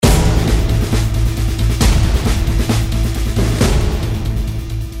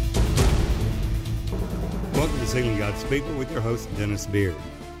God's people, with your host, Dennis Beard.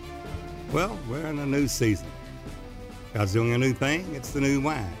 Well, we're in a new season. God's doing a new thing. It's the new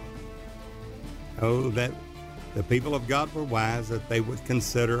wine. Oh, that the people of God were wise, that they would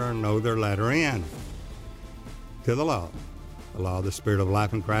consider or know their latter end. To the law of the Spirit of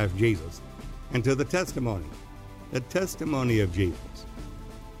life in Christ Jesus, and to the testimony of Jesus.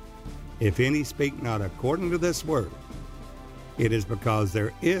 If any speak not according to this word, it is because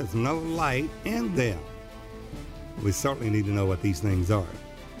there is no light in them. We certainly need to know what these things are.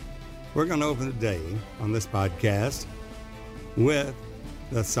 We're going to open the day on this podcast with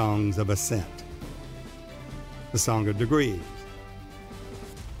the Songs of Ascent, the Song of Degrees.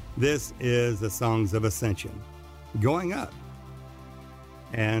 This is the Songs of Ascension, going up.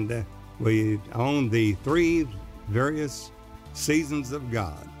 And we own the three various seasons of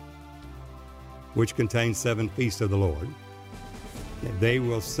God, which contain 7 feasts of the Lord. They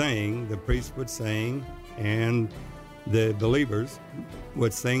will sing, the priest would sing, and the believers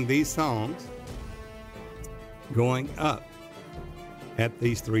would sing these songs going up at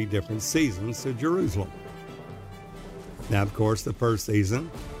these 3 different seasons to Jerusalem. Now, of course, the first season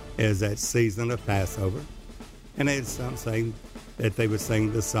is that season of Passover, and it's some saying that they would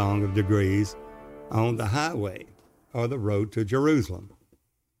sing the Song of Degrees on the highway or the road to Jerusalem.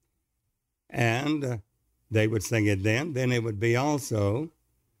 And they would sing it then. Then it would be also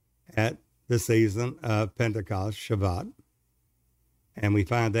at the season of Pentecost, Shavuot. And we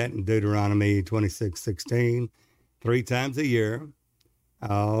find that in Deuteronomy 26:16. 3 times a year,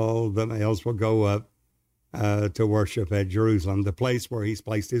 all the males will go up to worship at Jerusalem, the place where he's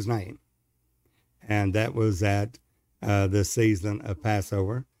placed his name. And that was at the season of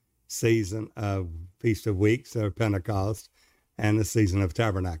Passover, season of Feast of Weeks, or Pentecost, and the season of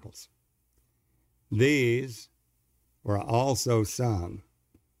Tabernacles. These were also sung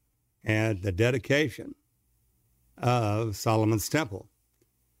at the dedication of Solomon's temple.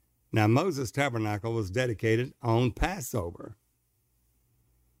 Now, Moses' tabernacle was dedicated on Passover,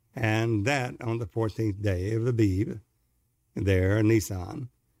 and that on the 14th day of Abib, there in Nisan,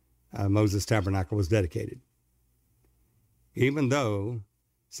 Moses' tabernacle was dedicated. Even though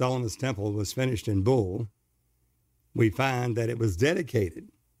Solomon's temple was finished in Bul, we find that it was dedicated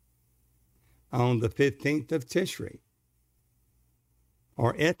on the 15th of Tishri,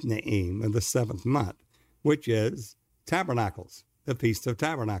 or Etnaim, of the 7th month, which is Tabernacles, the Feast of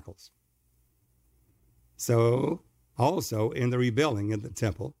Tabernacles. So, also in the rebuilding of the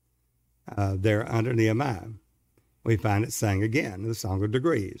temple, there under Nehemiah, we find it sang again, the Song of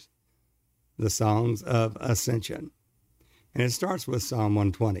Degrees, the Songs of Ascension. And it starts with Psalm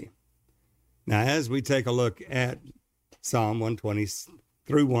 120. Now, as we take a look at Psalm 120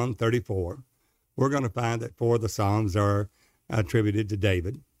 through 134, we're going to find that 4 of the Psalms are attributed to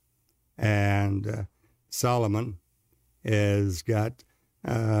David. And Solomon has got,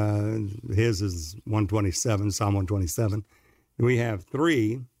 his is 127, Psalm 127. We have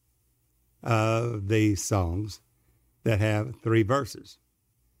 3 of these songs that have 3 verses.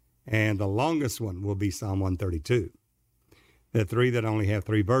 And the longest one will be Psalm 132. The 3 that only have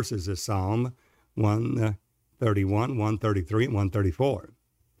 3 verses is Psalm 131, 133, and 134.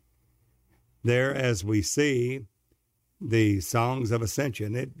 There, as we see the Songs of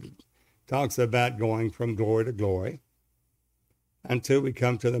Ascension, it talks about going from glory to glory until we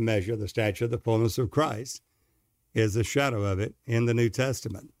come to the measure, the stature, the fullness of Christ, is a shadow of it in the New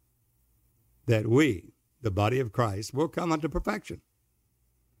Testament, that we, the body of Christ, will come unto perfection.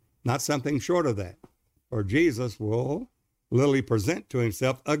 Not something short of that, for Jesus will literally present to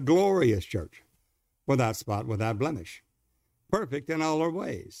himself a glorious church, without spot, without blemish, perfect in all her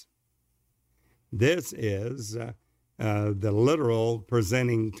ways. This is the literal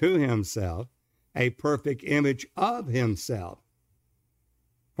presenting to himself a perfect image of himself.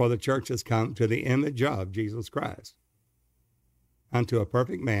 For the church has come to the image of Jesus Christ, unto a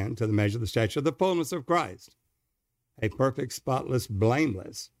perfect man, to the measure of the stature of the fullness of Christ, a perfect, spotless,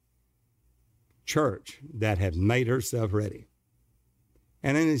 blameless church that had made herself ready.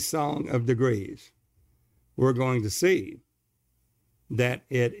 And in his Song of Degrees, we're going to see that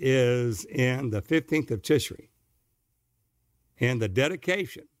it is in the 15th of Tishri, in the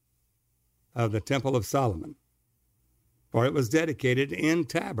dedication of the Temple of Solomon, for it was dedicated in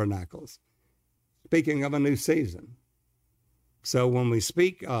tabernacles, speaking of a new season. So when we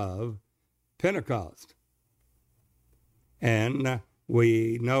speak of Pentecost, and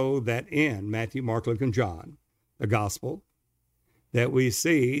we know that in Matthew, Mark, Luke, and John, the gospel, that we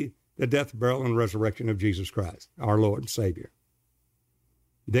see the death, burial, and resurrection of Jesus Christ, our Lord and Savior.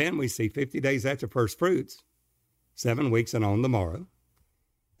 Then we see 50 days after first fruits, 7 weeks and on the morrow,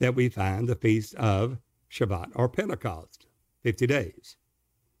 that we find the Feast of Shabbat, or Pentecost, 50 days.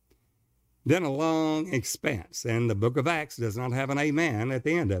 Then a long expanse, and the book of Acts does not have an amen at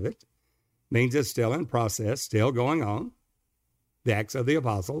the end of it. Means it's still in process, still going on, the Acts of the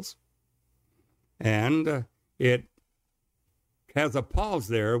Apostles. And it has a pause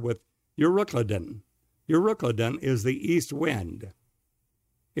there with Euroclydon. Euroclydon is the east wind.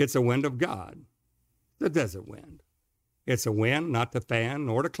 It's a wind of God, the desert wind. It's a wind not to fan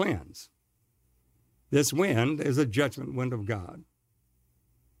nor to cleanse. This wind is a judgment wind of God.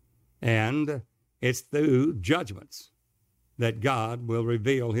 And it's through judgments that God will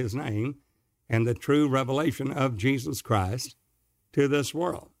reveal his name and the true revelation of Jesus Christ to this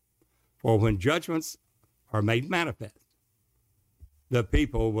world. For when judgments are made manifest, the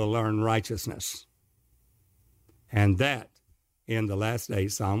people will learn righteousness. And that, in the last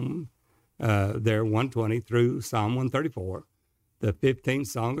days, Psalm 120 through Psalm 134, the 15th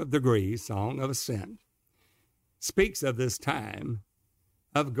Song of Degrees, Song of Ascent, speaks of this time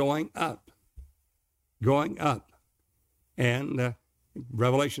of going up. And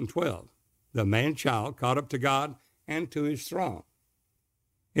Revelation 12, the man-child caught up to God and to his throne.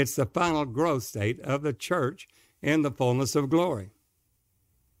 It's the final growth state of the church in the fullness of glory.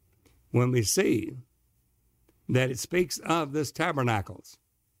 When we see that it speaks of this tabernacles,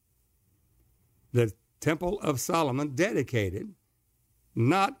 the temple of Solomon dedicated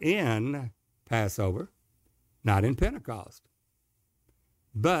not in Passover, not in Pentecost,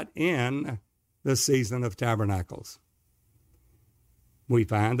 but in the season of tabernacles. We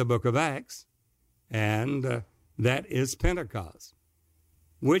find the book of Acts, and that is Pentecost,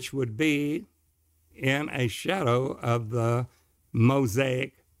 which would be in a shadow of the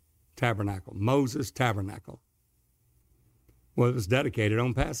Mosaic tabernacle, Moses' tabernacle. Well, it was dedicated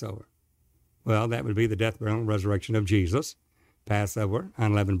on Passover. Well, that would be the death, burial, and resurrection of Jesus. Passover,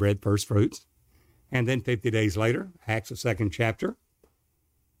 unleavened bread, first fruits. And then 50 days later, Acts, the 2nd chapter,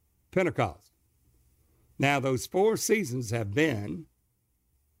 Pentecost. Now, those 4 seasons have been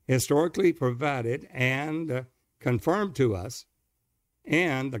historically provided and confirmed to us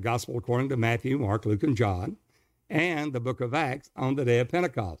in the Gospel according to Matthew, Mark, Luke, and John, and the book of Acts on the day of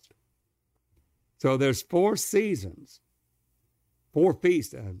Pentecost. So there's 4 seasons, 4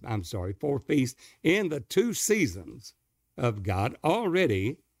 feasts in the 2 seasons of God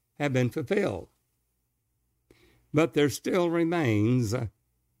already have been fulfilled. But there still remains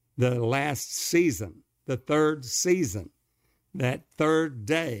the last season, the 3rd season, that 3rd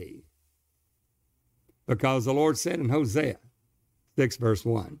day. Because the Lord said in Hosea 6 verse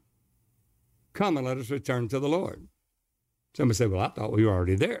 1, "Come and let us return to the Lord." Somebody said, "Well, I thought we were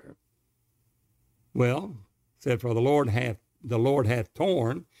already there." Well, said, "For the Lord hath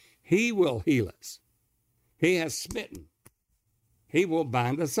torn, he will heal us. He has smitten, he will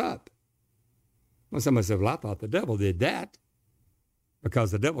bind us up." Well, somebody said, "Well, I thought the devil did that."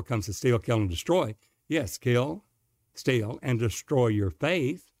 Because the devil comes to steal, kill, and destroy. Yes, kill, steal, and destroy your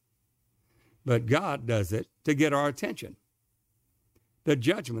faith. But God does it to get our attention. The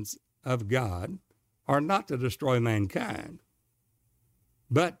judgments of God are not to destroy mankind,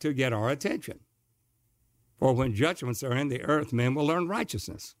 but to get our attention. For when judgments are in the earth, men will learn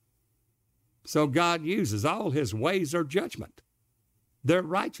righteousness. So God uses all his ways are judgment. They're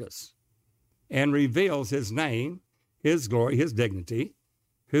righteous, and reveals his name, his glory, his dignity,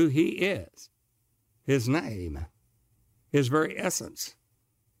 who he is, his name, his very essence,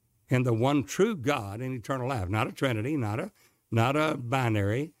 and the one true God in eternal life. Not a trinity, not a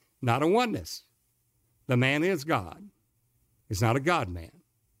binary, not a oneness. The man is God. It's not a God-man.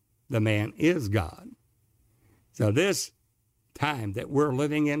 The man is God. So this time that we're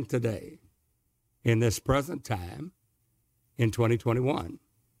living in today, in this present time, in 2021,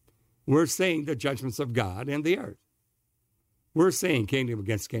 we're seeing the judgments of God in the earth. We're seeing kingdom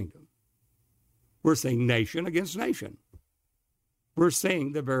against kingdom. We're seeing nation against nation. We're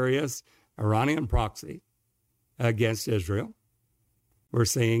seeing the various Iranian proxy against Israel. We're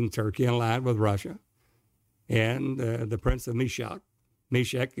seeing Turkey in line with Russia, and the prince of Meshach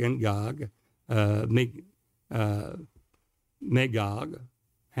and Gog, Magog,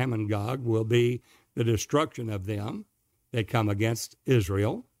 Hamon Gog will be the destruction of them that come against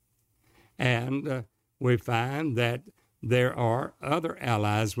Israel. And we find that there are other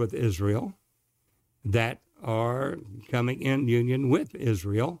allies with Israel that are coming in union with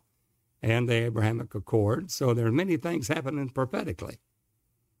Israel and the Abrahamic Accord. So there are many things happening prophetically.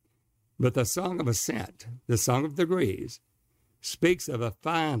 But the Song of Ascent, the Song of Degrees, speaks of a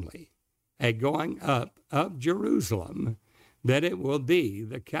going up of Jerusalem, that it will be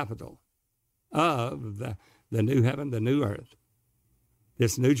the capital of the new heaven, the new earth.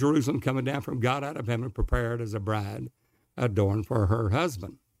 This new Jerusalem coming down from God out of heaven, prepared as a bride adorned for her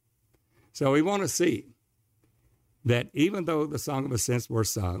husband. So we want to see that even though the Song of Ascents were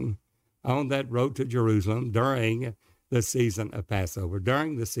sung on that road to Jerusalem during the season of Passover,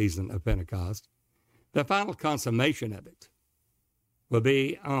 during the season of Pentecost, the final consummation of it will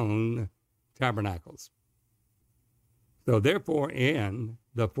be on Tabernacles. So therefore, in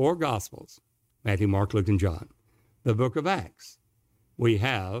the four Gospels, Matthew, Mark, Luke, and John, the book of Acts, we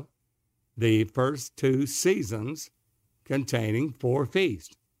have the first two seasons containing four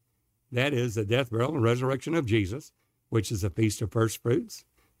feasts. That is the death, burial, and resurrection of Jesus, which is the Feast of First Fruits,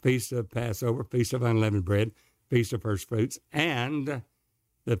 Feast of Passover, Feast of Unleavened Bread, Feast of First Fruits, and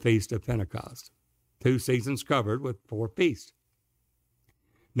the Feast of Pentecost. 2 seasons covered with 4 feasts.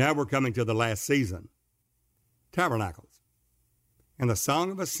 Now we're coming to the last season, Tabernacles, and the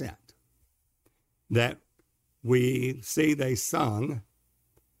Song of Ascent that we see they sung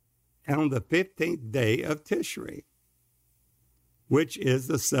on the 15th day of Tishri, which is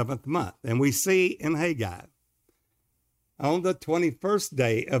the 7th month. And we see in Haggai on the 21st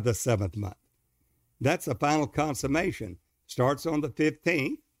day of the 7th month. That's the final consummation. Starts on the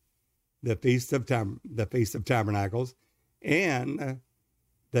 15th, the Feast of Tabernacles, and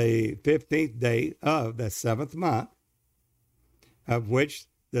the 15th day of the 7th month, of which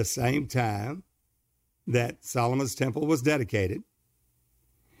the same time that Solomon's temple was dedicated,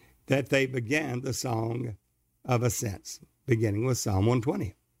 that they began the Song of Ascents, beginning with Psalm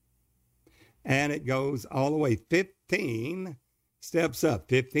 120. And it goes all the way 15 steps up.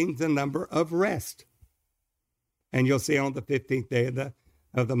 15 is the number of rest. And you'll see on the 15th day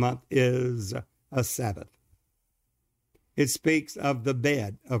of the month is a Sabbath. It speaks of the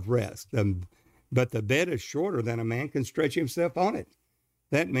bed of rest. But the bed is shorter than a man can stretch himself on it.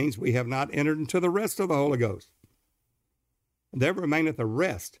 That means we have not entered into the rest of the Holy Ghost. There remaineth a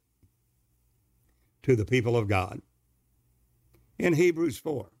rest to the people of God. In Hebrews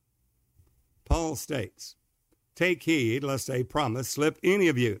 4, Paul states, "Take heed lest a promise slip any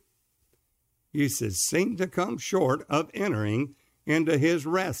of you. You should seem to come short of entering into his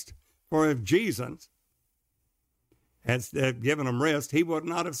rest. For if Jesus had given them rest, he would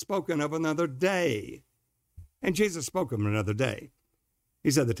not have spoken of another day." And Jesus spoke of another day.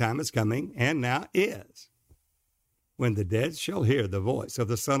 He said, "The time is coming, and now is, when the dead shall hear the voice of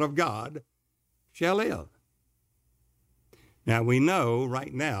the Son of God shall live." Now we know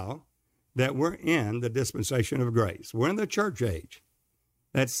right now that we're in the dispensation of grace. We're in the church age.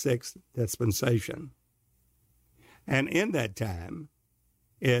 That's 6th dispensation. And in that time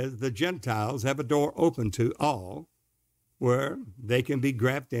is the Gentiles have a door open to all, where they can be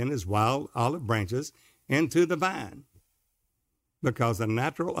grafted in as wild olive branches into the vine, because the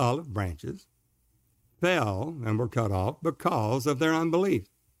natural olive branches fell and were cut off because of their unbelief.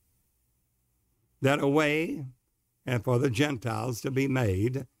 That a way and for the Gentiles to be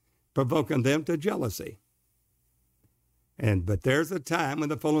made, provoking them to jealousy. But there's a time when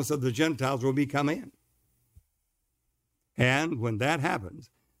the fullness of the Gentiles will be come in. And when that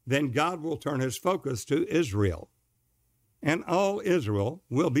happens, then God will turn his focus to Israel. And all Israel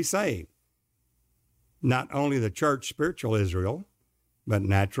will be saved. Not only the church, spiritual Israel, but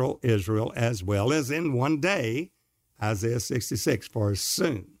natural Israel as well, as in one day, Isaiah 66, "For as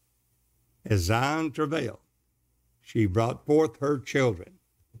soon as Zion travailed, she brought forth her children."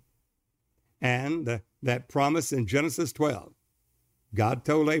 And that promise in Genesis 12, God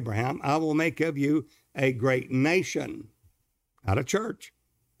told Abraham, "I will make of you a great nation," not a church,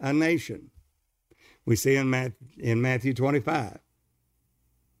 a nation. We see in Matthew 25,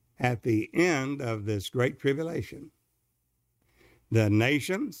 at the end of this great tribulation, the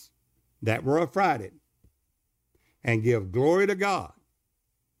nations that were affrighted and give glory to God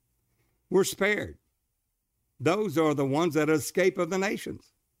were spared. Those are the ones that escape of the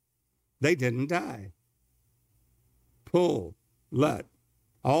nations. They didn't die. Pull, Lut,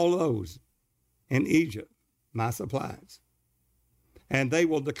 all those in Egypt, my supplies. And they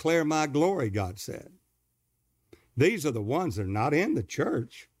will declare my glory, God said. These are the ones that are not in the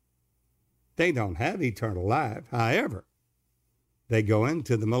church. They don't have eternal life. However, they go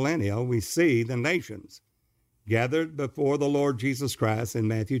into the millennial. We see the nations gathered before the Lord Jesus Christ in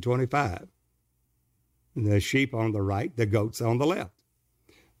Matthew 25. The sheep on the right, the goats on the left.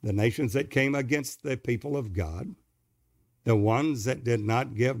 The nations that came against the people of God, the ones that did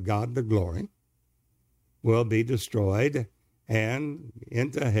not give God the glory, will be destroyed and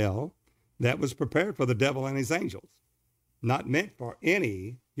into hell that was prepared for the devil and his angels. Not meant for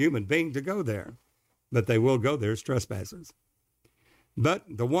any human being to go there, but they will go there as trespassers. But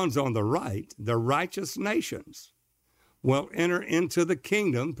the ones on the right, the righteous nations, will enter into the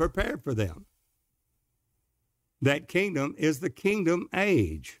kingdom prepared for them. That kingdom is the kingdom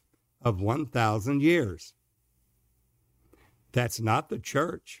age of 1,000 years. That's not the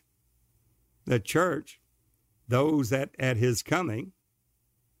church. The church, those that at his coming,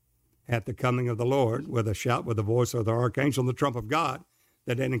 at the coming of the Lord, with a shout, with the voice of the archangel and the trump of God,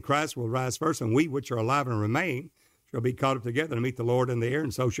 that in Christ will rise first, and we which are alive and remain shall be caught up together to meet the Lord in the air,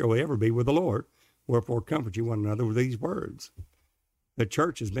 and so shall we ever be with the Lord. Wherefore comfort you one another with these words. The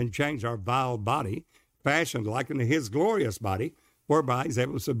church has been changed, our vile body, fashioned like unto his glorious body, whereby he's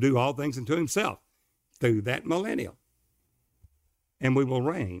able to subdue all things unto himself through that millennium. And we will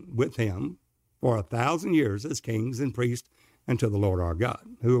reign with him for 1,000 years as kings and priests unto the Lord our God.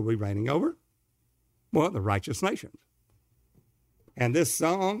 Who are we reigning over? Well, the righteous nations. And this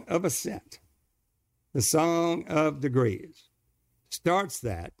song of ascent, the song of degrees, starts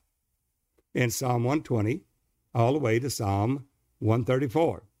that in Psalm 120 all the way to Psalm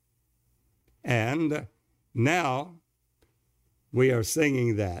 134. And now we are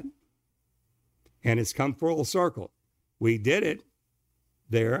singing that, and it's come full circle. We did it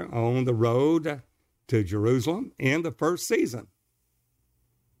there on the road to Jerusalem in the first season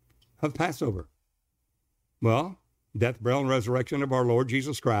of Passover. Well, death, burial, and resurrection of our Lord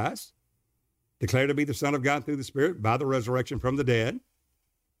Jesus Christ, declared to be the Son of God through the Spirit by the resurrection from the dead,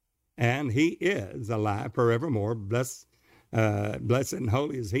 and he is alive forevermore. Blessed and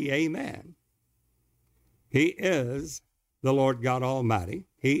holy is he. Amen. He is the Lord God Almighty.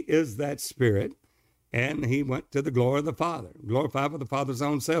 He is that Spirit, and he went to the glory of the Father, glorified with the Father's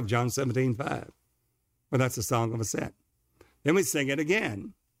own self, John 17:5. Well, that's a song of ascent. Then we sing it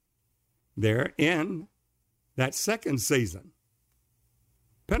again there in that second season,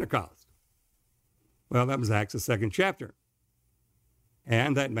 Pentecost. Well, that was Acts, the second chapter.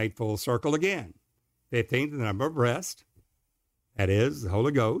 And that made full circle again. 15, the number of rest. That is the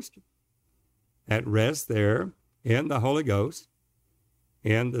Holy Ghost. At rest there in the Holy Ghost,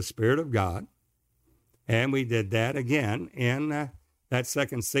 in the Spirit of God. And we did that again in that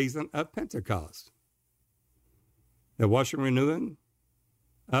second season of Pentecost. The washing and renewing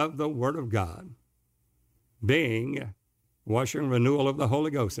of the Word of God, being washing and renewal of the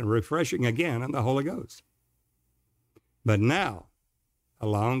Holy Ghost, and refreshing again in the Holy Ghost. But now, a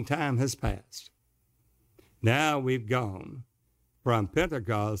long time has passed. Now we've gone from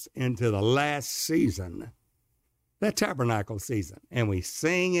Pentecost into the last season, the tabernacle season, and we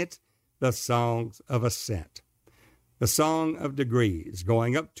sing it, the songs of ascent, the song of degrees,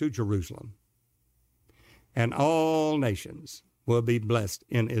 going up to Jerusalem. And all nations will be blessed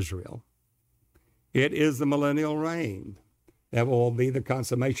in Israel. It is the millennial reign that will be the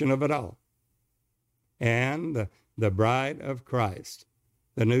consummation of it all. And the bride of Christ,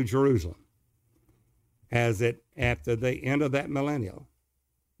 the New Jerusalem, as it, after the end of that millennial,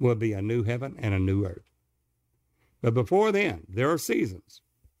 will be a new heaven and a new earth. But before then, there are seasons.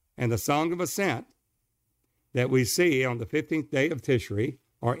 And the Song of Ascent that we see on the 15th day of Tishri,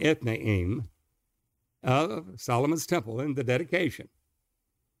 or Ethnaim, of Solomon's temple in the dedication,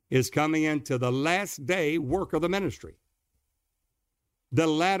 is coming into the last day work of the ministry. The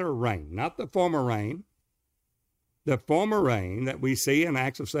latter rain, not the former rain. The former rain that we see in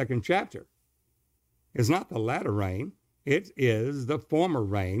Acts of 2nd chapter is not the latter rain. It is the former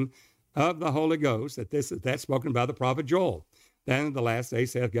rain of the Holy Ghost that's spoken by the prophet Joel. Then in the last day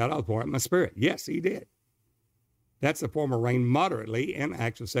saith God, I'll pour out my Spirit. Yes, he did. That's the former rain moderately in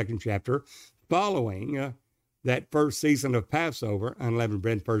Acts of 2nd chapter, following that first season of Passover, unleavened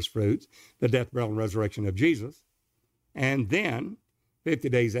bread, first fruits, the death, burial, and resurrection of Jesus. And then, 50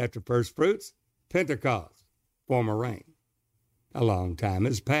 days after first fruits, Pentecost, former rain. A long time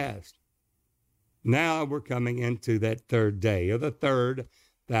has passed. Now we're coming into that third day of the third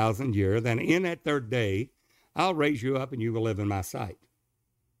 1,000 year. Then in that third day, I'll raise you up and you will live in my sight.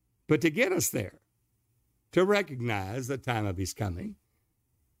 But to get us there, to recognize the time of his coming,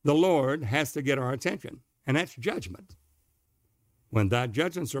 the Lord has to get our attention, and that's judgment. When thy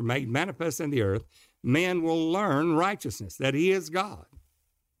judgments are made manifest in the earth, men will learn righteousness, that he is God.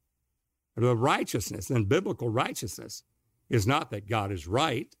 The righteousness and biblical righteousness is not that God is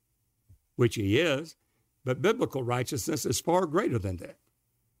right, which he is, but biblical righteousness is far greater than that,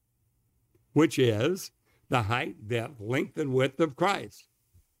 which is the height, depth, length, and width of Christ.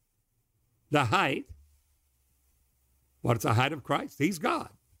 The height, what's the height of Christ? He's God.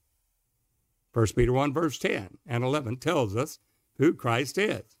 1 Peter 1, verse 10 and 11 tells us who Christ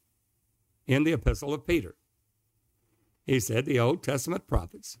is in the epistle of Peter. He said, the Old Testament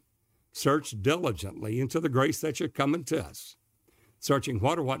prophets searched diligently into the grace that should come unto us, searching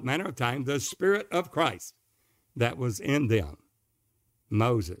what or what manner of time the Spirit of Christ that was in them.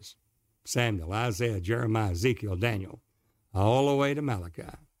 Moses, Samuel, Isaiah, Jeremiah, Ezekiel, Daniel, all the way to Malachi.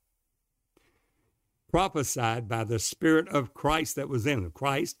 Prophesied by the Spirit of Christ that was in them.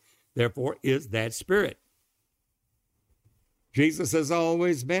 Christ, therefore, is that Spirit. Jesus has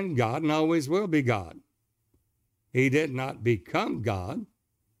always been God and always will be God. He did not become God.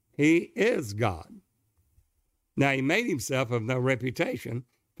 He is God. Now, he made himself of no reputation,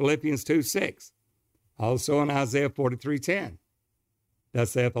 Philippians 2:6. Also in Isaiah 43:10.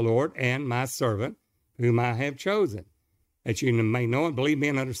 Thus saith the Lord, and my servant, whom I have chosen, that you may know and believe me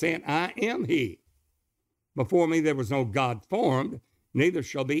and understand, I am he. Before me there was no God formed, neither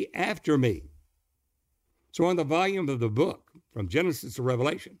shall be after me. So in the volume of the book, from Genesis to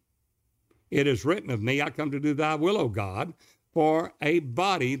Revelation, it is written of me, I come to do thy will, O God, for a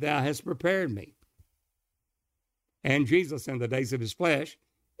body thou hast prepared me. And Jesus, in the days of his flesh,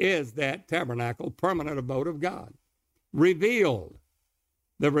 is that tabernacle, permanent abode of God. Revealed.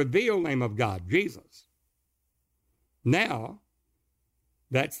 The revealed name of God, Jesus. Now,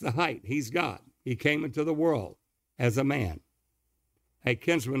 that's the height. He's God. He came into the world as a man, a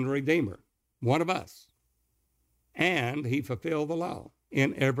kinsman redeemer, one of us. And he fulfilled the law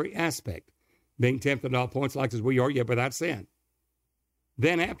in every aspect, being tempted at all points like as we are, yet without sin.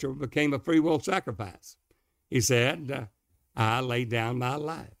 Then after it became a free will sacrifice. He said, I lay down my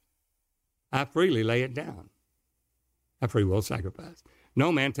life. I freely lay it down. A free will sacrifice.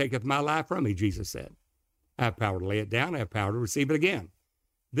 No man taketh my life from me, Jesus said. I have power to lay it down. I have power to receive it again.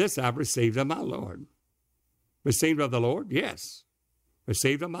 This I've received of my Lord. Received of the Lord? Yes.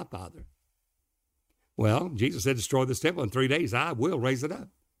 Received of my Father. Well, Jesus said, destroy this temple in 3 days. I will raise it up.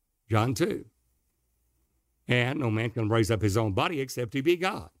 John 2. And no man can raise up his own body except he be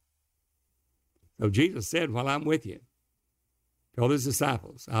God. So Jesus said, while I'm with you, told his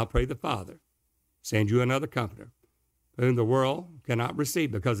disciples, I'll pray the Father, send you another comforter, whom the world cannot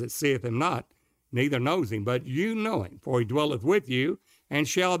receive, because it seeth him not, neither knows him, but you know him, for he dwelleth with you and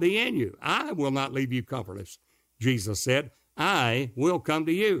shall be in you. I will not leave you comfortless, Jesus said. I will come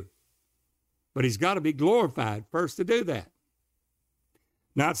to you. But he's got to be glorified first to do that.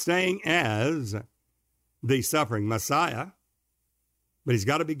 Not staying as the suffering Messiah, but he's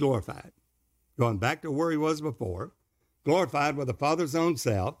got to be glorified. Going back to where he was before, glorified with the Father's own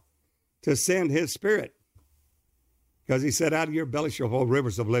self to send his Spirit. Because he said, out of your belly shall flow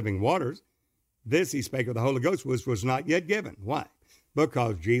rivers of living waters. This he spake of the Holy Ghost, which was not yet given. Why?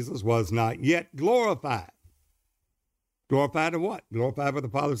 Because Jesus was not yet glorified. Glorified in what? Glorified with the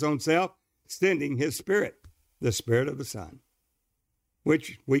Father's own self, sending his Spirit, the Spirit of the Son,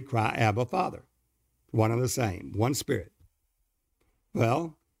 which we cry, Abba, Father. One and the same, one Spirit.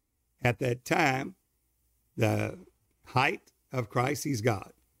 Well, at that time, the height of Christ, he's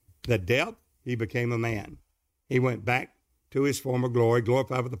God. The depth, he became a man. He went back to his former glory,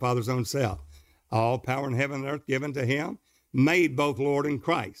 glorified with the Father's own self. All power in heaven and earth given to him, made both Lord and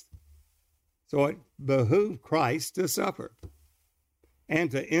Christ. So it behooved Christ to suffer and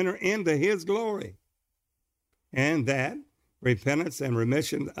to enter into his glory. And that repentance and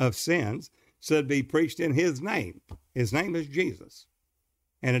remission of sins should be preached in his name. His name is Jesus.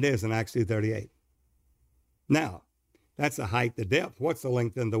 And it is in Acts 2:38. Now, that's the height, the depth. What's the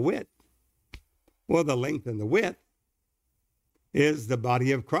length and the width? Well, the length and the width is the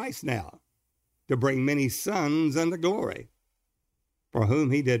body of Christ now, to bring many sons unto glory. For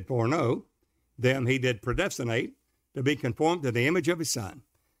whom he did foreknow, them he did predestinate to be conformed to the image of his Son,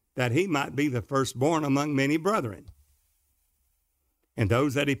 that he might be the firstborn among many brethren. And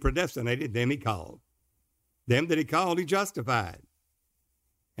those that he predestinated, them he called. Them that he called, he justified.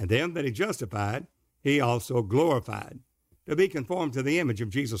 And them that he justified, he also glorified, to be conformed to the image of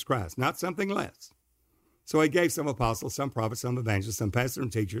Jesus Christ, not something less. So he gave some apostles, some prophets, some evangelists, some pastors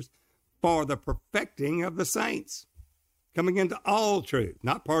and teachers, for the perfecting of the saints, coming into all truth,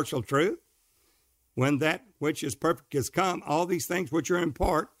 not partial truth. When that which is perfect is come, all these things which are in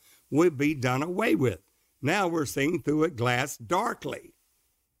part will be done away with. Now we're seeing through a glass darkly.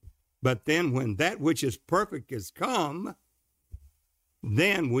 But then when that which is perfect is come,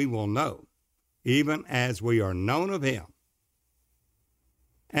 then we will know, even as we are known of him.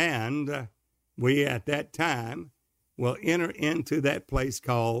 And we at that time will enter into that place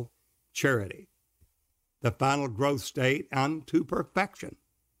called charity, the final growth state unto perfection.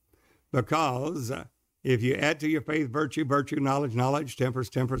 Because if you add to your faith virtue, virtue, knowledge, knowledge, temperance,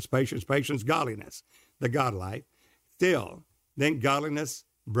 temperance, patience, patience, godliness, the God life, still, then godliness,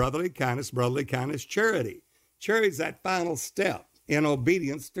 brotherly kindness, charity. Charity is that final step in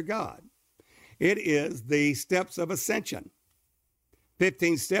obedience to God. It is the steps of ascension.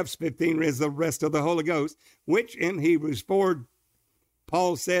 15 steps, 15 is the rest of the Holy Ghost, which in Hebrews 4,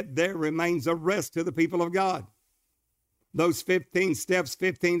 Paul said there remains a rest to the people of God. Those 15 steps,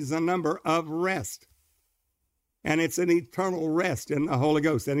 15 is a number of rest. And it's an eternal rest in the Holy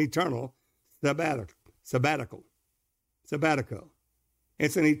Ghost, an eternal sabbatical.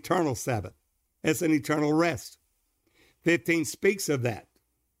 It's an eternal Sabbath. It's an eternal rest. 15 speaks of that.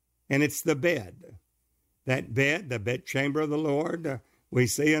 And it's the bed. That bed, the bedchamber of the Lord, we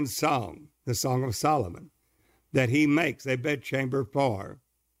see in Song, the Song of Solomon, that he makes a bedchamber for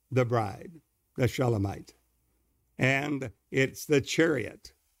the bride, the Shulamite. And it's the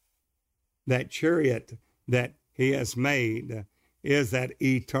chariot. That chariot that he has made is that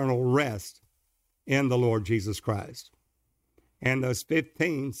eternal rest in the Lord Jesus Christ. And those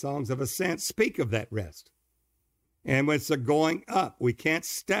 15 songs of ascent speak of that rest. And it's a going up. We can't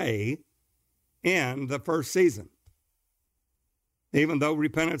stay in the first season, even though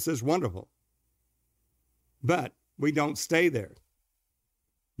repentance is wonderful. But we don't stay there.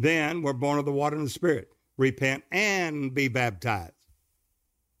 Then we're born of the water and the Spirit. Repent and be baptized.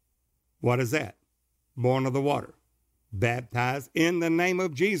 What is that? Born of the water. Baptized in the name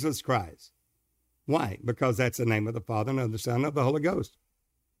of Jesus Christ. Why? Because that's the name of the Father and of the Son and of the Holy Ghost.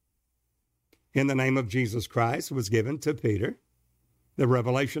 In the name of Jesus Christ was given to Peter the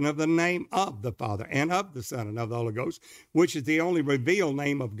revelation of the name of the Father and of the Son and of the Holy Ghost, which is the only revealed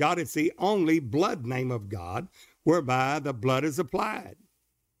name of God. It's the only blood name of God whereby the blood is applied.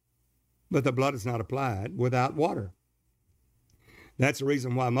 But the blood is not applied without water. That's the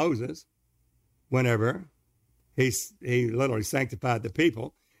reason why Moses, whenever he literally sanctified the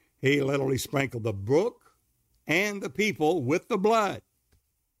people, he literally sprinkled the brook and the people with the blood,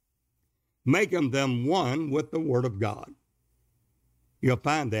 making them one with the Word of God. You'll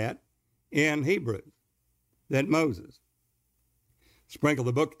find that in Hebrews, that Moses sprinkled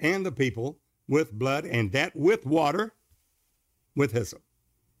the book and the people with blood, and that with water, with hyssop.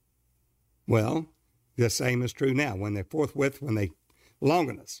 Well, the same is true now. When they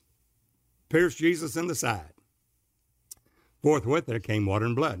Longinus pierced Jesus in the side, forthwith there came water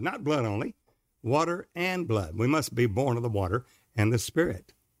and blood. Not blood only, water and blood. We must be born of the water and the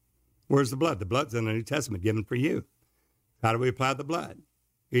Spirit. Where's the blood? The blood's in the New Testament given for you. How do we apply the blood?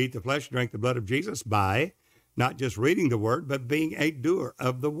 Eat the flesh, drink the blood of Jesus by not just reading the word, but being a doer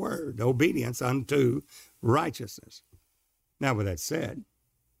of the word, obedience unto righteousness. Now, with that said,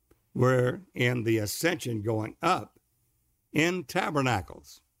 we're in the ascension going up in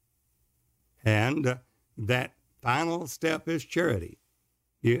tabernacles. And that final step is charity.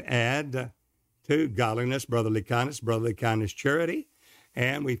 You add to godliness, brotherly kindness, charity.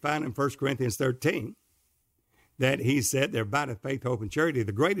 And we find in 1 Corinthians 13 that he said there abideth faith, hope, and charity.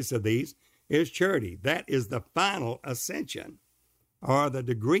 The greatest of these is charity. That is the final ascension, or the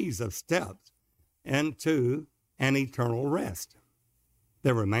degrees of steps into an eternal rest.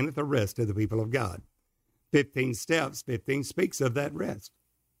 There remaineth a rest to the people of God. 15 steps, 15 speaks of that rest.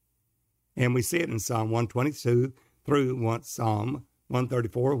 And we see it in Psalm 122 through Psalm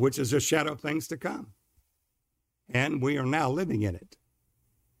 134, which is a shadow of things to come. And we are now living in it.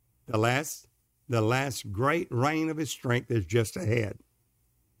 The last great reign of his strength is just ahead.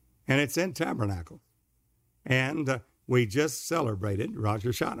 And it's in tabernacle. And we just celebrated Rosh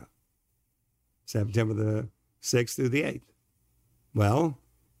Hashanah, September the 6th through the 8th. Well,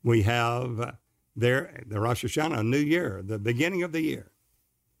 we have there the Rosh Hashanah, a new year, the beginning of the year.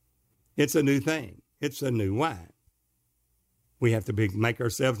 It's a new thing. It's a new wine. We have to make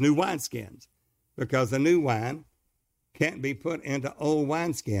ourselves new wineskins, because the new wine can't be put into old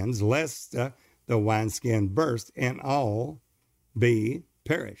wineskins, lest the wineskin burst and all be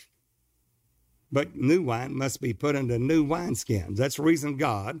perished. But new wine must be put into new wineskins. That's the reason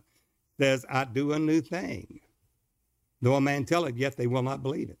God says, I do a new thing. Though a man tell it, yet they will not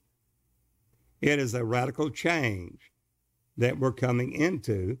believe it. It is a radical change that we're coming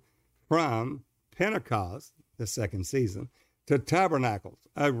into from Pentecost, the second season, to Tabernacles,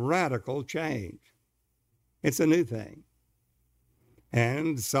 a radical change. It's a new thing.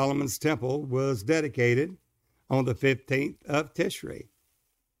 And Solomon's temple was dedicated on the 15th of Tishri.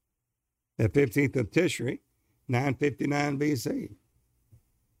 The 15th of Tishri, 959 BC.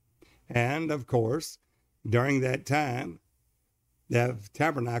 And, of course, during that time, the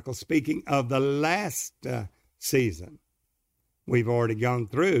tabernacle, speaking of the last season, we've already gone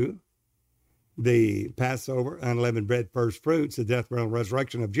through the Passover, unleavened bread, first fruits, the death, burial, and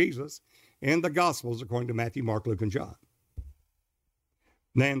resurrection of Jesus in the Gospels according to Matthew, Mark, Luke, and John.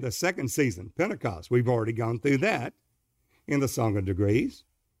 Then the second season, Pentecost, we've already gone through that in the Song of Degrees,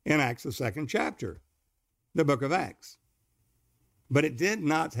 in Acts, the second chapter, the book of Acts. But it did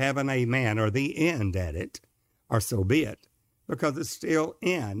not have an amen or the end at it, or so be it, because it's still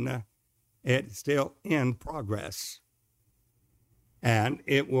in progress. And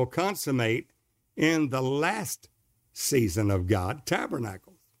it will consummate in the last season of God,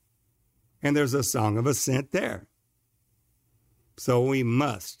 Tabernacles. And there's a song of ascent there. So we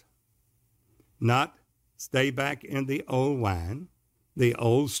must not stay back in the old wine, the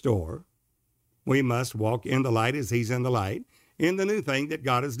old store. We must walk in the light as he's in the light, in the new thing that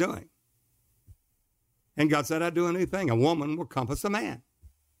God is doing. And God said, I do a new thing. A woman will compass a man.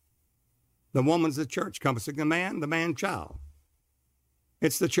 The woman's the church compassing the man child.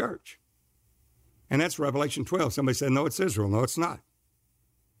 It's the church. And that's Revelation 12. Somebody said, no, it's Israel. No, it's not.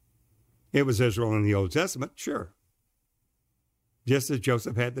 It was Israel in the Old Testament, sure. Just as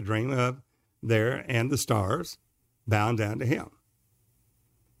Joseph had the dream of there and the stars bound down to him.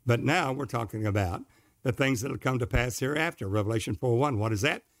 But now we're talking about the things that will come to pass hereafter. Revelation 4:1. What is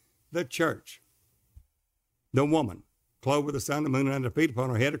that? The church. The woman, clothed with the sun, the moon, and under her feet, upon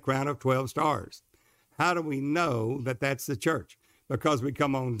her head a crown of 12 stars. How do we know that that's the church? Because we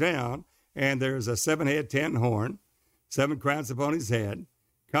come on down, and there's a 7-head, 10-horn, 7 crowns upon his head,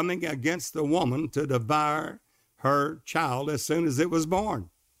 coming against the woman to devour her child as soon as it was born.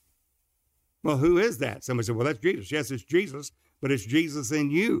 Well, who is that? Somebody said, well, that's Jesus. Yes, it's Jesus, but it's Jesus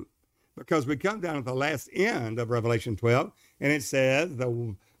in you. Because we come down at the last end of Revelation 12, and it says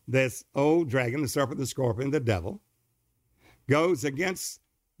this old dragon, the serpent, the scorpion, the devil, goes against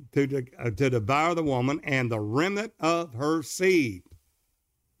to devour the woman and the remnant of her seed.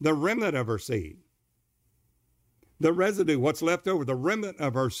 The remnant of her seed. The residue, what's left over, the remnant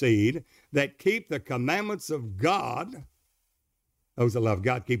of her seed that keep the commandments of God. Those that love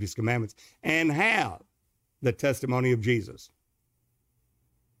God keep his commandments and have the testimony of Jesus.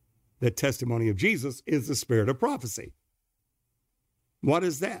 The testimony of Jesus is the spirit of prophecy. What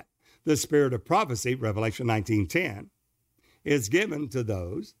is that? The spirit of prophecy, Revelation 19:10, is given to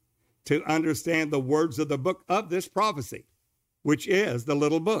those to understand the words of the book of this prophecy, which is the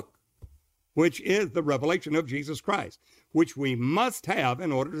little book, which is the revelation of Jesus Christ, which we must have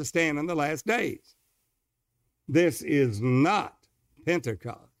in order to stand in the last days. This is not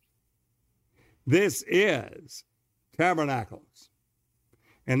Pentecost. This is Tabernacles.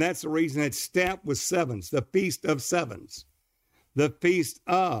 And that's the reason it's stamped with sevens, the Feast of Sevens, the Feast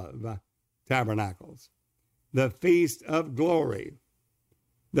of Tabernacles, the Feast of Glory,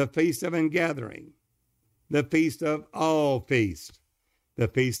 the Feast of Ingathering, the Feast of All Feasts, the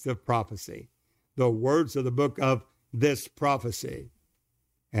Feast of Prophecy, the words of the book of this prophecy.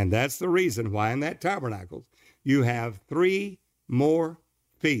 And that's the reason why in that Tabernacles you have 3 more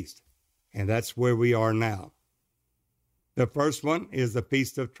feasts. And that's where we are now. The first one is the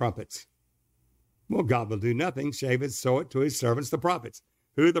Feast of Trumpets. Well, God will do nothing save it, sow it to his servants, the prophets.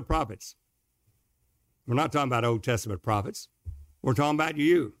 Who are the prophets? We're not talking about Old Testament prophets. We're talking about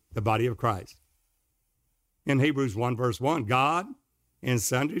you, the body of Christ. In Hebrews 1 verse 1, God in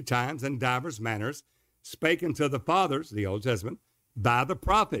sundry times and divers manners spake unto the fathers, the Old Testament, by the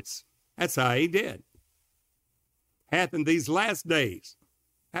prophets. That's how he did. Hath in these last days,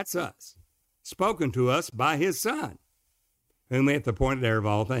 that's us, spoken to us by his Son, whom he hath appointed heir of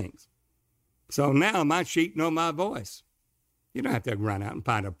all things. So now my sheep know my voice. You don't have to run out and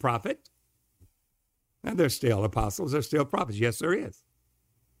find a prophet. Now, there's still apostles, there's still prophets. Yes, there is.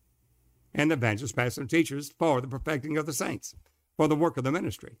 And evangelists, pastors, and teachers for the perfecting of the saints, for the work of the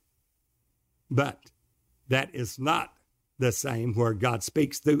ministry. But that is not the same where God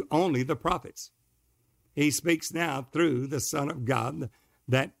speaks through only the prophets. He speaks now through the Son of God,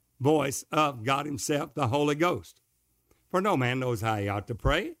 that voice of God himself, the Holy Ghost. For no man knows how he ought to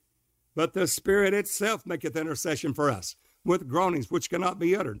pray, but the Spirit itself maketh intercession for us with groanings which cannot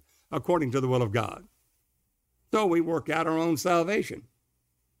be uttered according to the will of God. So we work out our own salvation.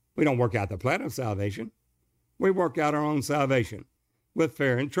 We don't work out the plan of salvation. We work out our own salvation with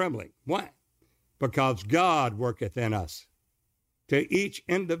fear and trembling. Why? Because God worketh in us to each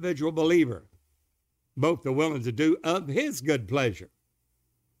individual believer, both the willing to do of his good pleasure.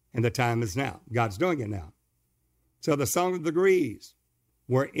 And the time is now. God's doing it now. So the Song of Degrees,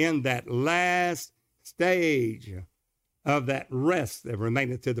 we're in that last stage of that rest that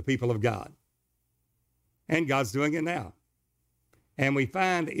remaineth to the people of God. And God's doing it now. And we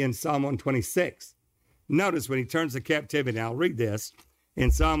find in Psalm 126, notice when he turns to captivity, I'll read this.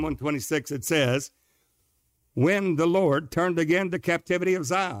 In Psalm 126, it says, when the Lord turned again the captivity of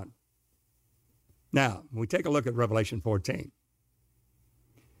Zion. Now, we take a look at Revelation 14.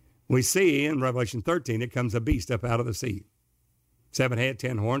 We see in Revelation 13, it comes a beast up out of the sea. 7 head,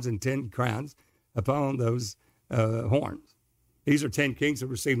 10 horns, and 10 crowns upon those horns. These are 10 kings that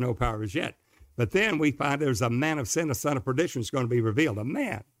receive no power as yet. But then we find there's a man of sin, a son of perdition is going to be revealed, a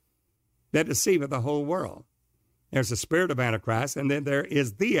man that deceiveth the whole world. There's the spirit of Antichrist, and then there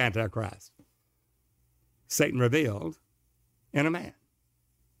is the Antichrist. Satan revealed in a man.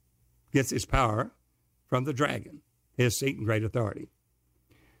 Gets his power from the dragon, his seat and great authority.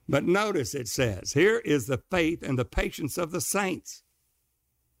 But notice it says, here is the faith and the patience of the saints.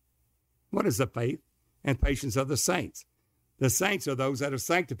 What is the faith and patience of the saints? The saints are those that are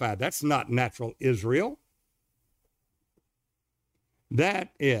sanctified. That's not natural Israel.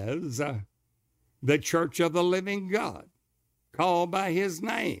 That is the church of the living God, called by his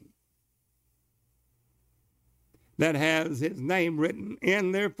name, that has his name written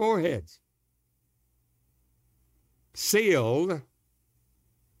in their foreheads. Sealed,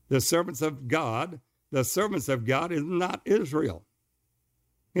 the servants of God. The servants of God is not Israel.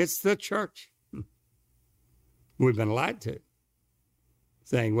 It's the church. We've been lied to,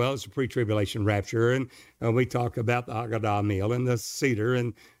 saying, well, it's a pre-tribulation rapture, and we talk about the Haggadah meal and the cedar,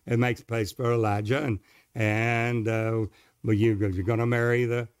 and it makes place for Elijah, and well, you're going to marry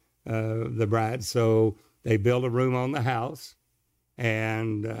the bride, so they build a room on the house,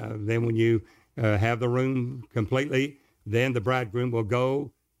 and then when you have the room completely, then the bridegroom will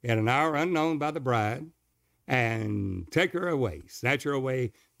go at an hour unknown by the bride and take her away, snatch her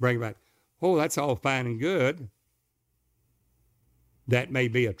away, bring her back. Oh, that's all fine and good. That may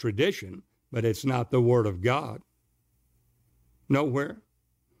be a tradition, but it's not the word of God. Nowhere.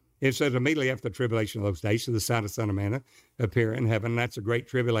 It says immediately after the tribulation of those days, so the Son of Man appear in heaven. That's a great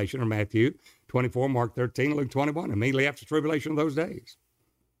tribulation, or Matthew 24, Mark 13, Luke 21, immediately after the tribulation of those days.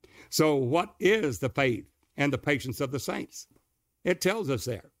 So what is the faith and the patience of the saints? It tells us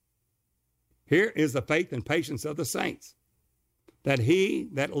there. Here is the faith and patience of the saints, that he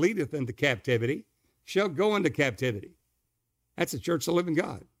that leadeth into captivity shall go into captivity. That's the church of the living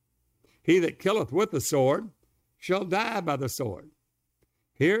God. He that killeth with the sword shall die by the sword.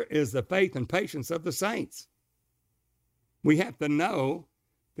 Here is the faith and patience of the saints. We have to know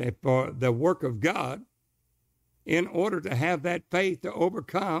that for the work of God, in order to have that faith to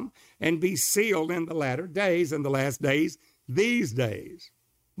overcome and be sealed in the latter days and the last days, these days.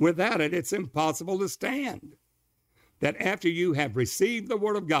 Without it, it's impossible to stand. That after you have received the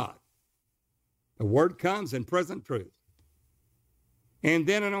word of God, the word comes in present truth. And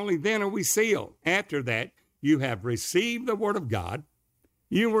then and only then are we sealed. After that, you have received the word of God.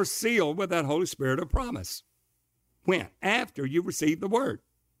 You were sealed with that Holy Spirit of promise. When? After you received the word.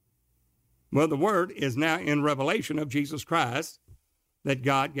 Well, the word is now in revelation of Jesus Christ that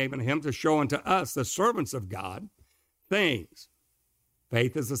God gave unto him to show unto us, the servants of God, things.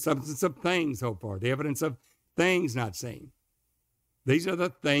 Faith is the substance of things hoped for, the evidence of things not seen. These are the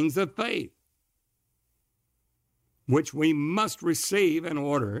things of faith, which we must receive in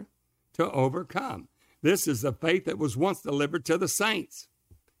order to overcome. This is the faith that was once delivered to the saints.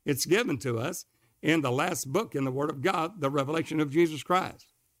 It's given to us in the last book in the Word of God, the revelation of Jesus Christ.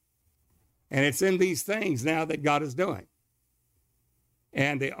 And it's in these things now that God is doing.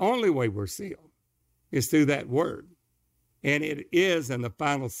 And the only way we're sealed is through that Word. And it is in the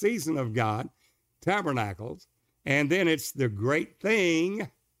final season of God, tabernacles, and then it's the great thing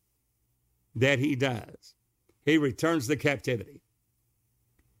that he does. He returns the captivity.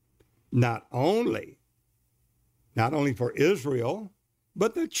 Not only for Israel,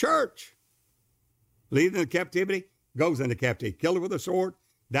 but the church. Leads into captivity, goes into captivity. Killed with a sword,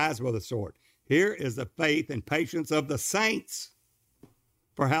 dies with a sword. Here is the faith and patience of the saints.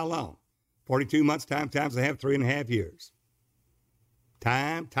 For how long? 42 months, times they have 3.5 years.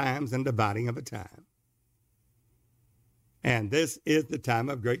 Times, and dividing of a time. And this is the time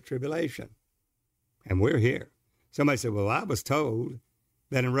of great tribulation. And we're here. Somebody said, well, I was told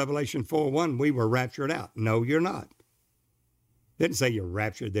that in Revelation 4:1 we were raptured out. No, you're not. It didn't say you're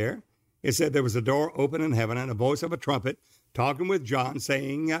raptured there. It said there was a door open in heaven and a voice of a trumpet talking with John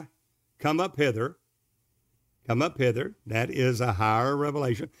saying, come up hither. Come up hither. That is a higher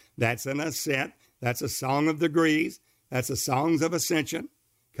revelation. That's an ascent. That's a song of degrees. That's the songs of ascension,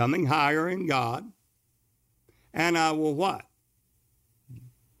 coming higher in God. And I will what?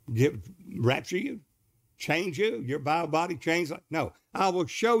 Rapture you? Change you? Your body change? No, I will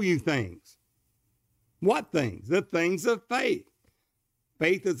show you things. What things? The things of faith.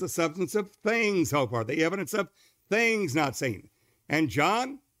 Faith is the substance of things hoped for, the evidence of things not seen. And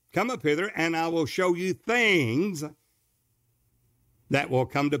John, come up hither, and I will show you things that will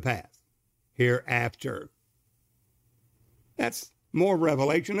come to pass hereafter. That's more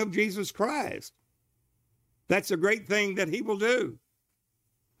revelation of Jesus Christ. That's a great thing that he will do.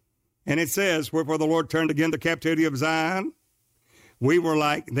 And it says, wherefore the Lord turned again the captivity of Zion We were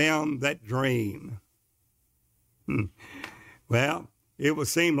like them that dream. Well, it would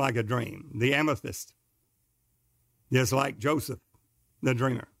seem like a dream. The amethyst, just like Joseph, the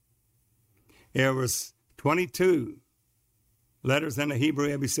dreamer. There was 22 letters in the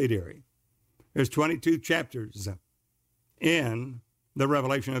Hebrew abecedary. There's 22 chapters in the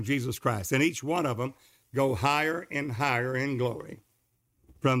revelation of Jesus Christ, and each one of them go higher and higher in glory,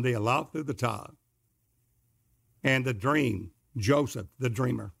 from the aloft through the top. And the dream, Joseph, the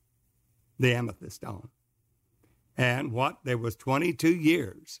dreamer, the amethyst stone. And there was 22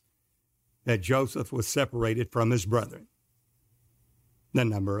 years that Joseph was separated from his brethren, the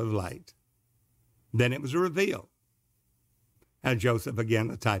number of light. Then it was revealed. And Joseph, again,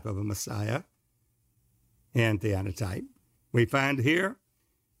 the type of a Messiah, and the antitype. We find here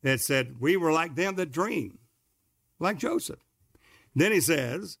that said, we were like them that dream, like Joseph. Then he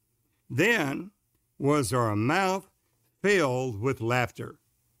says, then was our mouth filled with laughter.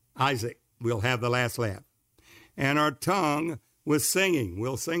 Isaac will have the last laugh. And our tongue was singing.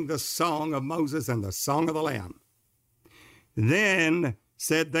 We'll sing the song of Moses and the song of the Lamb. Then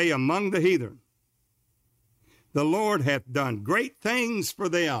said they among the heathen, the Lord hath done great things for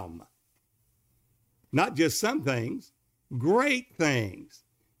them. Not just some things, great things.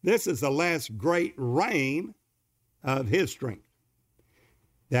 This is the last great reign of his strength.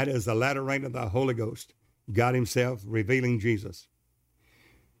 That is the latter rain of the Holy Ghost, God himself revealing Jesus.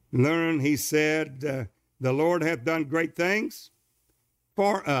 Learn, he said, the Lord hath done great things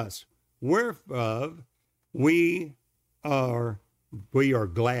for us, whereof we are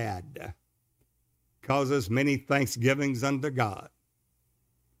glad. Causes many thanksgivings unto God.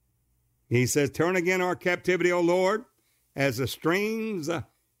 He says, turn again our captivity, O Lord, as the streams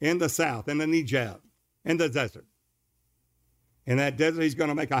in the south, in the Negev, in the desert. In that desert, he's going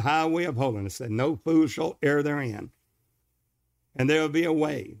to make a highway of holiness, and no fool shall err therein. And there will be a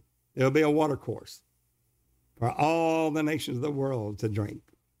way, there will be a watercourse for all the nations of the world to drink,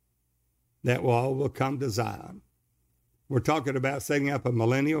 that all will come to Zion. We're talking about setting up a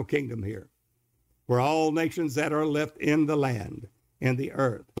millennial kingdom here, where all nations that are left in the land, in the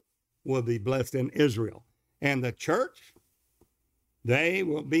earth, will be blessed in Israel. And the church, they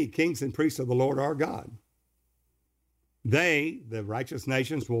will be kings and priests of the Lord our God. They, the righteous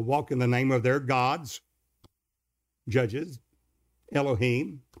nations, will walk in the name of their gods, judges,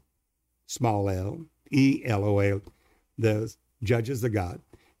 Elohim, small l, E-L-O-L, the judges of God.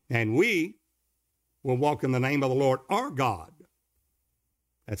 And we will walk in the name of the Lord our God.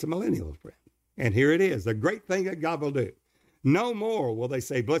 That's a millennial, friend. And here it is, the great thing that God will do. No more will they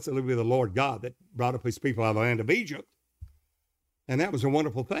say, blessed be the Lord God that brought up his people out of the land of Egypt. And that was a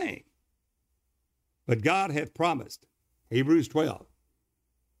wonderful thing. But God hath promised, Hebrews 12.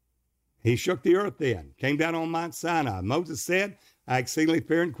 He shook the earth then, came down on Mount Sinai. Moses said, I exceedingly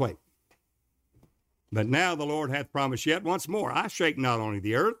fear and quake. But now the Lord hath promised yet once more, I shake not only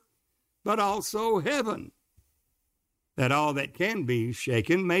the earth, but also heaven, that all that can be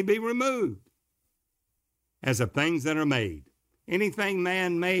shaken may be removed, as of things that are made. Anything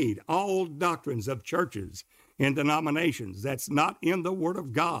man-made, all doctrines of churches and denominations that's not in the Word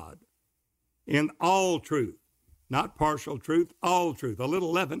of God, in all truth, not partial truth, all truth. A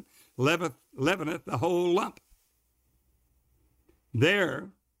little leaven leaveneth the whole lump. There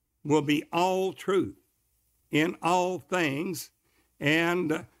will be all truth in all things,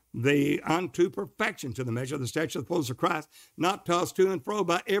 and the unto perfection, to the measure of the stature of the fullness of Christ, not tossed to and fro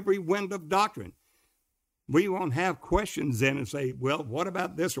by every wind of doctrine. We won't have questions then and say, well, what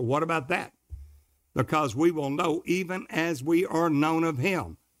about this or what about that? Because we will know even as we are known of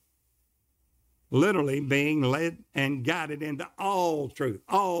him. Literally being led and guided into all truth,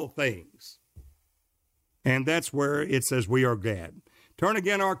 all things. And that's where it says we are glad. Turn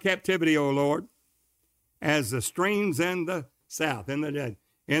again our captivity, O Lord, as the streams in the south, in the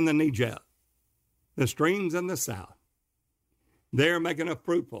Negev. The streams in the south. They're making it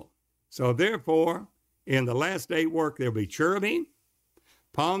fruitful. So therefore, in the last day work, there'll be cherubim,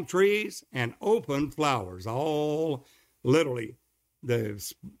 palm trees, and open flowers, all literally the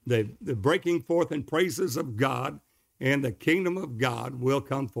breaking forth in praises of God, and the kingdom of God will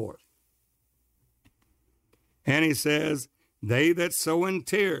come forth. And he says, they that sow in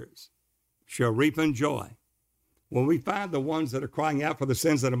tears shall reap in joy. When we find the ones that are crying out for the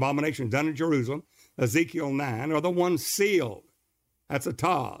sins and abominations done in Jerusalem, Ezekiel 9, are the ones sealed. That's a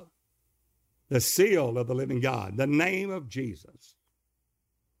tav. The seal of the living God, the name of Jesus.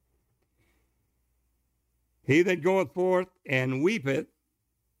 He that goeth forth and weepeth,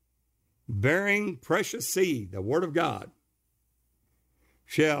 bearing precious seed, the word of God,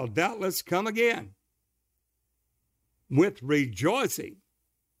 shall doubtless come again. with rejoicing,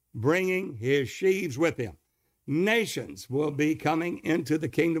 bringing his sheaves with him. Nations will be coming into the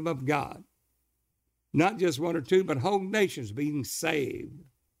kingdom of God. Not just one or two, but whole nations being saved.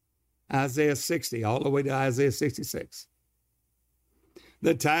 Isaiah 60, all the way to Isaiah 66.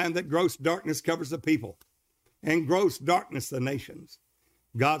 The time that gross darkness covers the people and gross darkness the nations.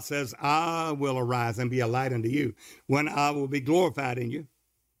 God says, I will arise and be a light unto you when I will be glorified in you.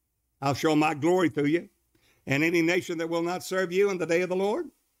 I'll show my glory through you. And any nation that will not serve you in the day of the Lord,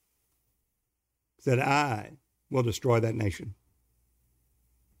 said, I will destroy that nation.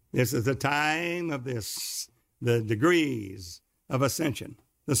 This is the time of this, the degrees of ascension,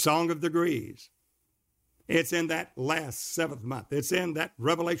 the song of degrees. It's in that last 7th month. It's in that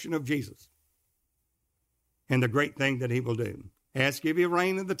revelation of Jesus and the great thing that he will do. Ask, give you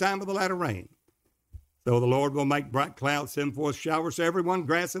rain in the time of the latter rain. So the Lord will make bright clouds, send forth showers to everyone,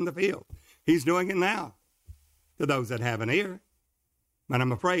 grass in the field. He's doing it now to those that have an ear. But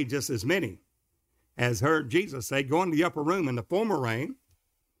I'm afraid just as many as heard Jesus say, go into the upper room in the former rain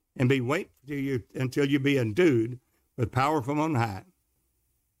and wait until you be endued with power from on high.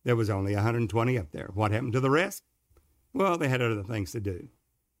 There was only 120 up there. What happened to the rest? Well, they had other things to do.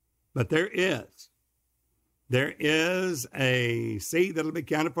 But there is a seed that will be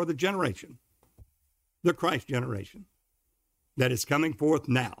counted for the generation, the Christ generation, that is coming forth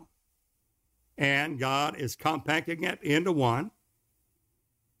now. And God is compacting it into one,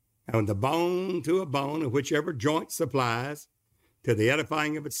 and the bone to a bone, of whichever joint supplies, to the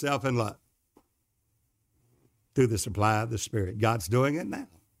edifying of itself in love, through the supply of the Spirit. God's doing it now.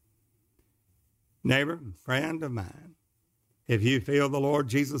 Neighbor, friend of mine, if you feel the Lord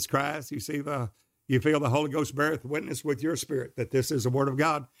Jesus Christ, you feel the Holy Ghost beareth witness with your spirit that this is the word of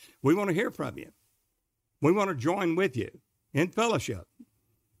God, we want to hear from you. We want to join with you in fellowship.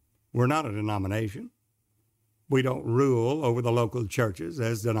 We're not a denomination. We don't rule over the local churches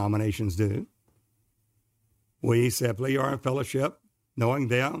as denominations do. We simply are a fellowship, knowing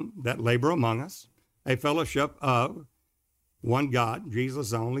them that labor among us, a fellowship of one God,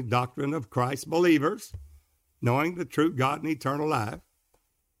 Jesus only, doctrine of Christ believers, knowing the true God and eternal life,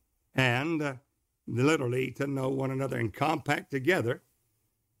 and literally to know one another and compact together,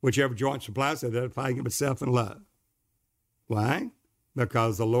 whichever joint supplies, that edifying of itself in love. Why?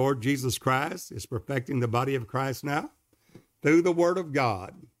 Because the Lord Jesus Christ is perfecting the body of Christ now through the Word of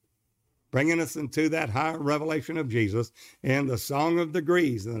God, bringing us into that higher revelation of Jesus in the song of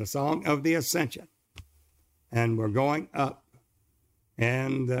degrees and the song of the ascension. And we're going up,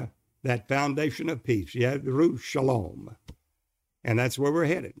 and that foundation of peace, Shalom. And that's where we're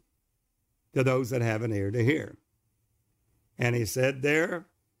headed, to those that have an ear to hear. And he said there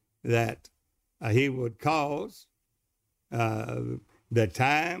that he would cause the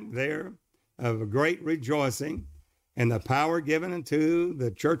time there of a great rejoicing and the power given unto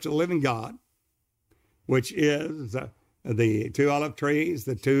the church of the living God, which is the 2 olive trees,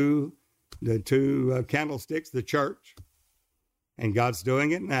 the two candlesticks, the church. And God's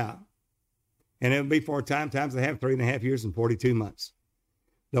doing it now. And it'll be for a times they have 3.5 years and 42 months.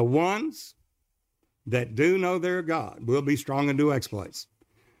 The ones that do know their God will be strong and do exploits.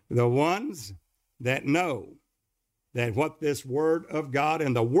 The ones that know that what this word of God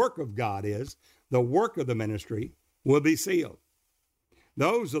and the work of God is, the work of the ministry, will be sealed.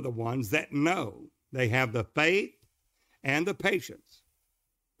 Those are the ones that know they have the faith and the patience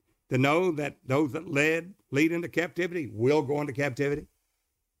to know that those that lead into captivity will go into captivity.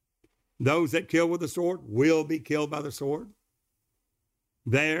 Those that kill with the sword will be killed by the sword.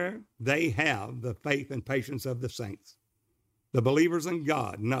 There they have the faith and patience of the saints. The believers in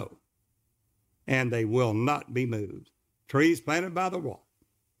God know, and they will not be moved. Trees planted by the water,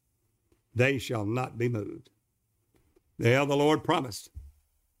 they shall not be moved. The Lord promised,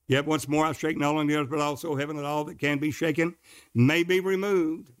 yet once more I've shaken all on the earth, but also heaven, and all that can be shaken may be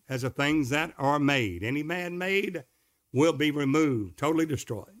removed as of things that are made. Any man made will be removed, totally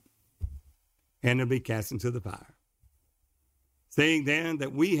destroyed, and it'll be cast into the fire. Seeing then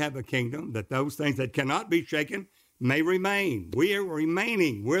that we have a kingdom, that those things that cannot be shaken may remain. We are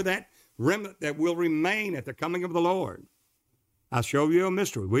remaining. We're that remnant that will remain at the coming of the Lord. I'll show you a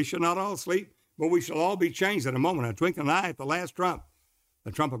mystery. We shall not all sleep, but we shall all be changed at a moment, a twinkling of an eye, at the last trump.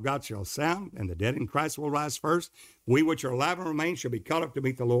 The trump of God shall sound, and the dead in Christ will rise first. We which are alive and remain shall be caught up to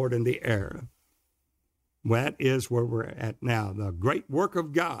meet the Lord in the air. That is where we're at now. The great work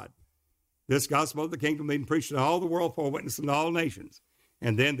of God. This gospel of the kingdom being preached to all the world for a witness in all nations.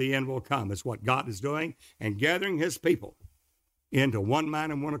 And then the end will come. It's what God is doing and gathering his people into one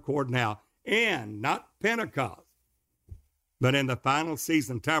mind and one accord now. And not Pentecost, but in the final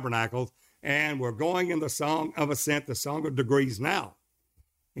season tabernacles And we're going in the Song of Ascent, the Song of Degrees now,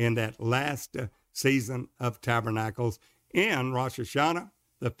 in that last season of Tabernacles in Rosh Hashanah,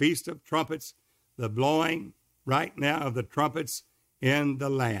 the Feast of Trumpets, the blowing right now of the trumpets in the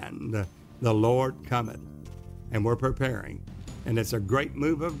land. The Lord cometh, and we're preparing. And it's a great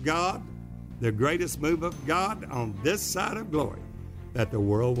move of God, the greatest move of God on this side of glory that the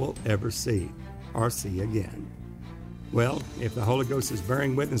world will ever see or see again. Well, if the Holy Ghost is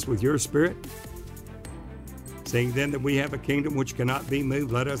bearing witness with your spirit, seeing then that we have a kingdom which cannot be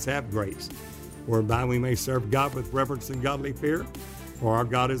moved, let us have grace, whereby we may serve God with reverence and godly fear. For our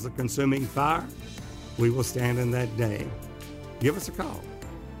God is a consuming fire. We will stand in that day. Give us a call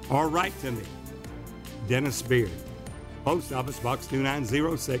or write to me, Dennis Beard, Post Office Box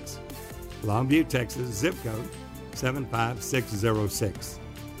 2906, Longview, Texas, zip code 75606.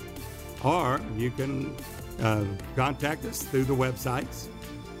 Or you can contact us through the websites.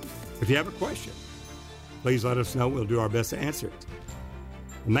 If you have a question, please let us know. We'll do our best to answer it.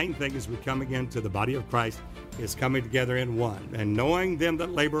 The main thing is we come again to the body of Christ is coming together in one and knowing them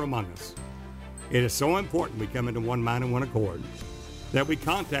that labor among us. It is so important we come into one mind and one accord, that we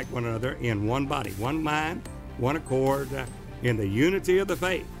contact one another in one body, one mind, one accord, in the unity of the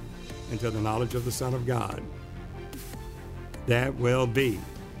faith, into the knowledge of the Son of God. That will be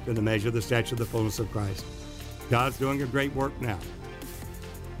to the measure of the stature of the fullness of Christ. God's doing a great work now.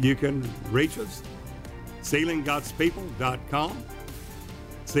 You can reach us, sealinggodspeople.com,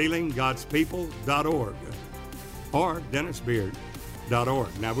 sealinggodspeople.org, or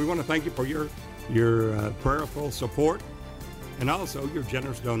dennisbeard.org. Now, we want to thank you for your prayerful support and also your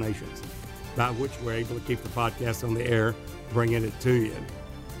generous donations, by which we're able to keep the podcast on the air, bringing it to you.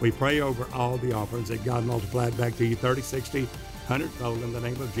 We pray over all the offerings that God multiplied back to you 30, 60, 100-fold in the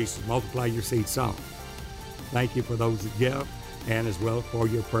name of Jesus. Multiply your seed song. Thank you for those that give, and as well for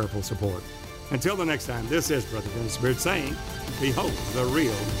your prayerful support. Until the next time, this is Brother Dennis Beard saying, behold the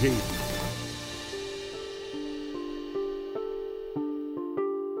real Jesus.